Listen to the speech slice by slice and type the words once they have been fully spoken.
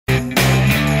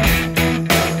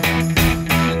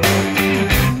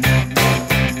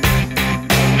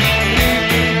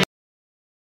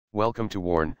Welcome to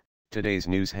Warn, today's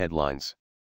news headlines.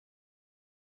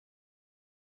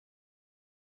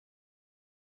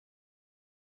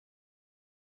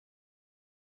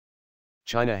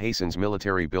 China hastens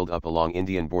military build-up along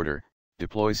Indian border,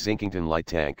 deploys Xinqingtan light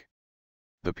tank.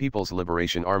 The People's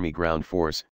Liberation Army Ground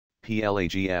Force,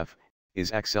 PLAGF,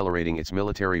 is accelerating its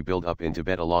military build-up in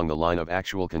Tibet along the line of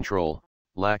actual control,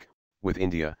 LAC, with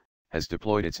India, has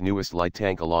deployed its newest light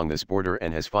tank along this border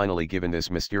and has finally given this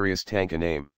mysterious tank a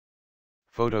name.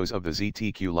 Photos of the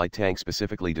ZTQ light tank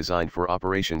specifically designed for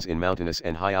operations in mountainous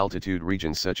and high-altitude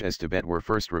regions such as Tibet were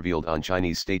first revealed on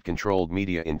Chinese state-controlled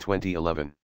media in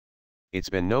 2011. It's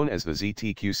been known as the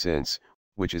ZTQ since,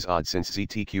 which is odd since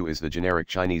ZTQ is the generic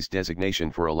Chinese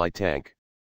designation for a light tank.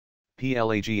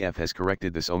 PLAGF has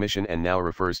corrected this omission and now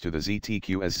refers to the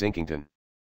ZTQ as Xinqingtan.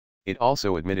 It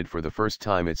also admitted for the first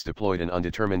time it's deployed an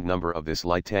undetermined number of this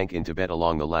light tank in Tibet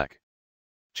along the LAC.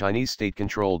 Chinese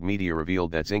state-controlled media revealed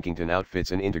that Xinqingtan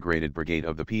outfits an integrated brigade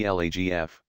of the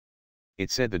PLAGF. It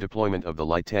said the deployment of the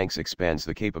light tanks expands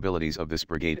the capabilities of this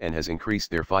brigade and has increased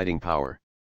their fighting power.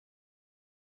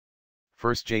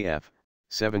 First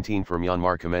JF-17 for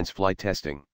Myanmar commence flight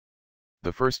testing.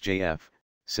 The first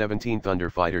JF-17 Thunder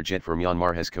fighter jet for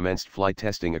Myanmar has commenced flight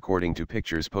testing according to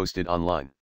pictures posted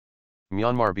online.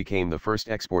 Myanmar became the first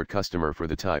export customer for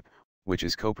the type, which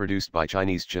is co-produced by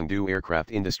Chinese Chengdu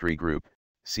Aircraft Industry Group,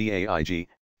 CAIG,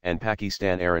 and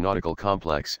Pakistan Aeronautical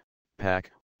Complex,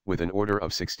 PAC, with an order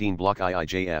of 16 Block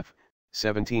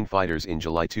IIJF-17 fighters in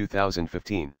July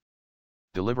 2015.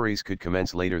 Deliveries could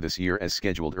commence later this year as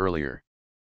scheduled earlier.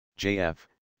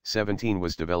 JF-17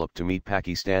 was developed to meet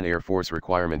Pakistan Air Force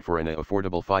requirement for an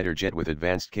affordable fighter jet with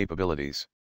advanced capabilities.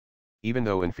 Even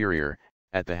though inferior,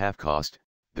 at the half cost,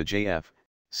 the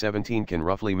JF-17 can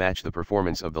roughly match the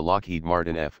performance of the Lockheed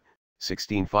Martin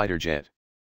F-16 fighter jet.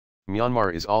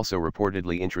 Myanmar is also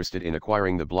reportedly interested in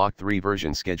acquiring the Block 3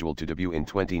 version scheduled to debut in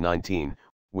 2019,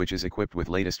 which is equipped with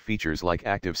latest features like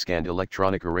active scanned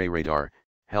electronic array radar,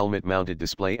 helmet-mounted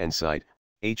display and sight,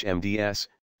 HMDS,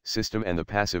 system and the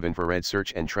passive infrared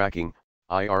search and tracking,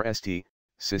 IRST,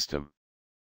 system.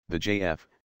 The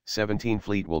JF-17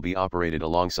 fleet will be operated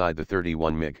alongside the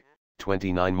 31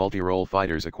 MiG-29 multi-role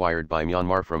fighters acquired by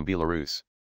Myanmar from Belarus.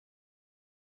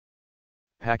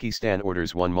 Pakistan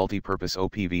orders one multi-purpose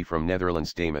OPV from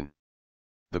Netherlands Damen.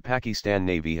 The Pakistan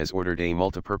Navy has ordered a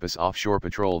multi-purpose offshore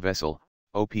patrol vessel,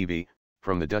 OPV,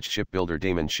 from the Dutch shipbuilder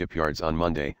Damen shipyards on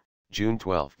Monday, June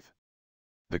 12.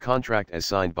 The contract as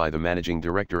signed by the Managing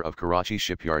Director of Karachi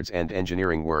Shipyards and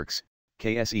Engineering Works,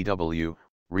 KSEW,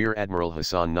 Rear Admiral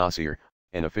Hassan Nasir,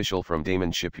 an official from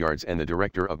Damen Shipyards and the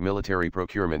Director of Military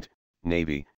Procurement,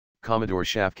 Navy, Commodore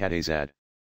Shafqat.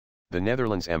 The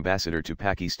Netherlands Ambassador to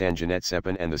Pakistan Janet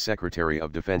Sepan and the Secretary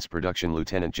of Defense Production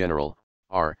Lieutenant General,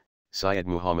 R. Syed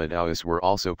Muhammad Awais were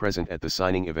also present at the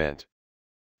signing event.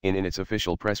 In its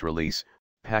official press release,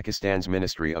 Pakistan's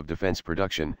Ministry of Defense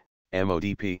Production,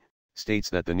 MODP, states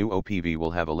that the new OPV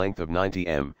will have a length of 90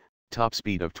 m, top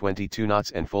speed of 22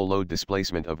 knots and full load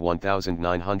displacement of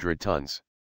 1,900 tons.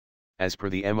 As per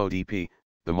the MODP,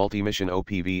 the multi-mission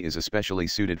OPV is especially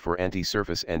suited for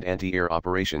anti-surface and anti-air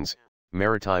operations,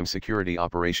 maritime security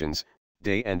operations,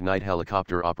 day and night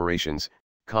helicopter operations,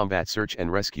 combat search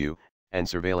and rescue, and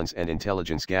surveillance and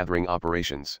intelligence gathering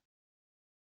operations.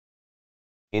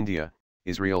 India,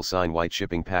 Israel sign White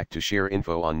Shipping Pact to share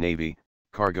info on Navy,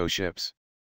 cargo ships.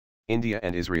 India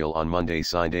and Israel on Monday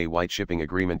signed a White Shipping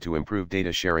Agreement to improve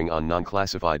data sharing on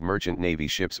non-classified merchant Navy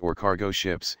ships or cargo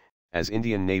ships, as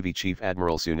Indian Navy Chief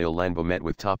Admiral Sunil Lanba met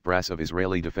with top brass of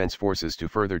Israeli Defense Forces to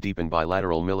further deepen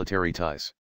bilateral military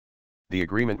ties. The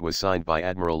agreement was signed by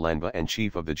Admiral Lanba and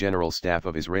Chief of the General Staff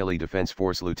of Israeli Defense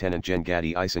Force Lieutenant Gen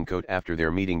Gadi Eisenkot after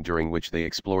their meeting during which they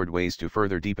explored ways to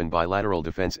further deepen bilateral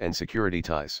defense and security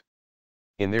ties.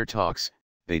 In their talks,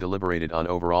 they deliberated on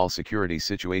overall security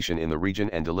situation in the region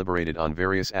and deliberated on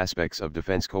various aspects of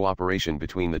defense cooperation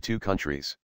between the two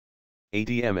countries.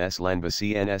 ADMS Lanba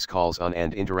CNS calls on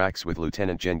and interacts with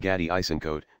Lieutenant Gen Gadi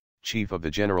Eisenkot, Chief of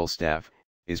the General Staff,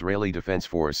 Israeli Defense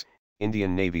Force.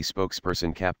 Indian Navy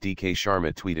spokesperson Cap DK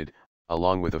Sharma tweeted,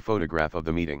 along with a photograph of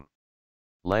the meeting.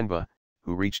 Lanba,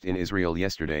 who reached in Israel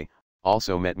yesterday,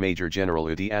 also met Major General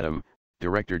Udi Adam,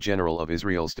 Director General of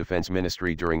Israel's Defense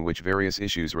Ministry, during which various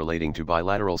issues relating to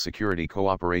bilateral security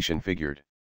cooperation figured.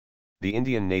 The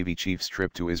Indian Navy chief's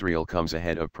trip to Israel comes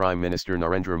ahead of Prime Minister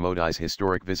Narendra Modi's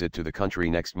historic visit to the country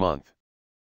next month.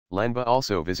 Lanba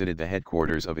also visited the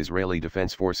headquarters of Israeli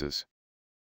Defense Forces.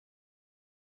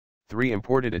 3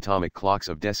 imported atomic clocks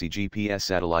of Desi GPS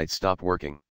satellites stop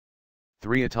working.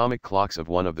 3 atomic clocks of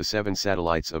one of the 7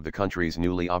 satellites of the country's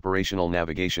newly operational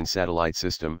navigation satellite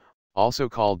system, also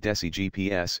called Desi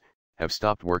GPS, have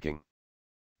stopped working.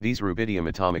 These rubidium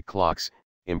atomic clocks,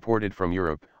 imported from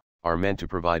Europe, are meant to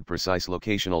provide precise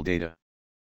locational data.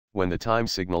 When the time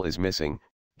signal is missing,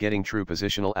 getting true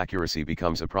positional accuracy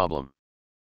becomes a problem.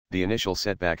 The initial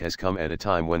setback has come at a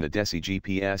time when the Desi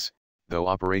GPS, though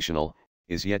operational,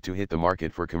 is yet to hit the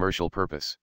market for commercial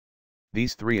purpose.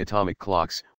 These 3 atomic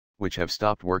clocks, which have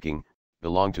stopped working,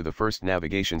 belong to the first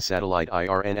navigation satellite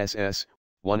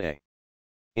ISRO-1A.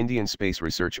 Indian Space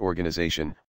Research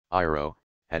Organization, ISRO,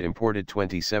 had imported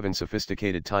 27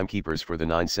 sophisticated timekeepers for the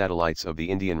 9 satellites of the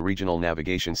Indian Regional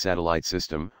Navigation Satellite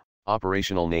System,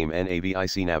 operational name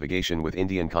NAVIC Navigation with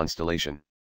Indian Constellation.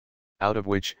 Out of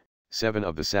which, 7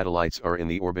 of the satellites are in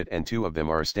the orbit and 2 of them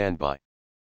are standby.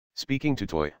 Speaking to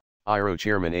TOI, ISRO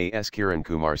Chairman A.S. Kiran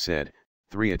Kumar said,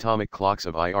 3 atomic clocks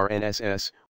of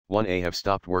IRNSS-1A have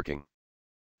stopped working.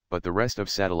 But the rest of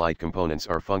satellite components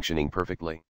are functioning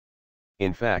perfectly.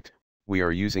 In fact, we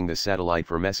are using the satellite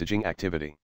for messaging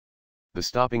activity. The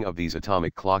stopping of these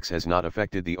atomic clocks has not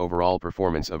affected the overall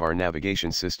performance of our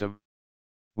navigation system.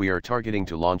 We are targeting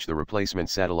to launch the replacement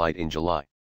satellite in July.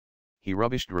 He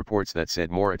rubbished reports that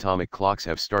said more atomic clocks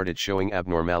have started showing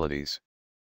abnormalities.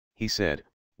 He said,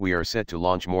 "We are set to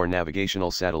launch more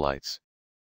navigational satellites.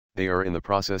 They are in the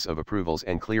process of approvals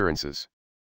and clearances.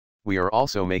 We are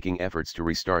also making efforts to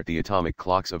restart the atomic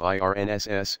clocks of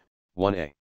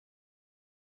IRNSS-1A."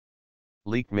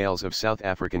 Leaked mails of South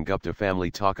African Gupta family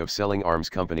talk of selling arms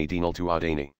company Denel to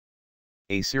Adani.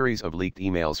 A series of leaked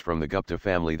emails from the Gupta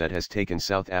family that has taken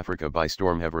South Africa by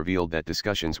storm have revealed that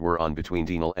discussions were on between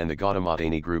Denel and the Gautam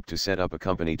Adani group to set up a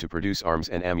company to produce arms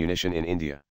and ammunition in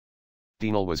India.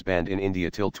 Denel was banned in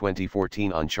India till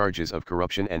 2014 on charges of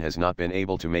corruption and has not been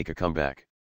able to make a comeback.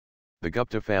 The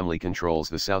Gupta family controls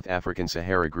the South African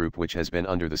Sahara group, which has been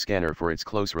under the scanner for its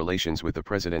close relations with the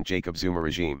President Jacob Zuma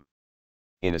regime.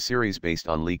 In a series based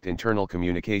on leaked internal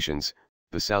communications,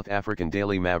 the South African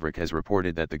Daily Maverick has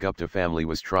reported that the Gupta family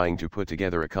was trying to put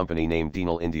together a company named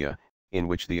Denel India, in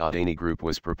which the Adani Group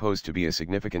was proposed to be a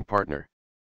significant partner.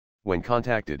 When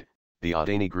contacted, the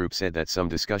Adani Group said that some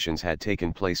discussions had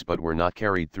taken place but were not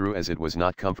carried through as it was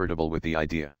not comfortable with the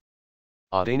idea.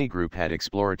 Adani Group had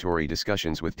exploratory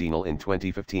discussions with Denel in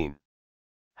 2015.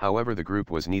 However, the group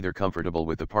was neither comfortable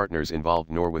with the partners involved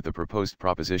nor with the proposed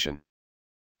proposition.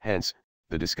 Hence,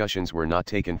 the discussions were not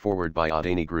taken forward by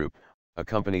Adani Group, a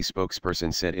company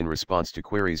spokesperson said in response to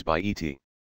queries by ET.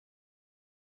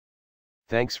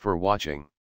 Thanks for watching.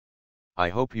 I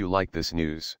hope you like this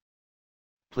news.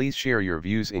 Please share your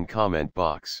views in comment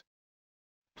box.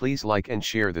 Please like and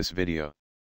share this video.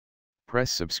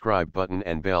 Press subscribe button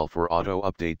and bell for auto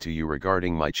update to you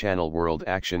regarding my channel World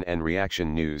Action and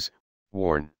Reaction News.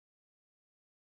 Warn.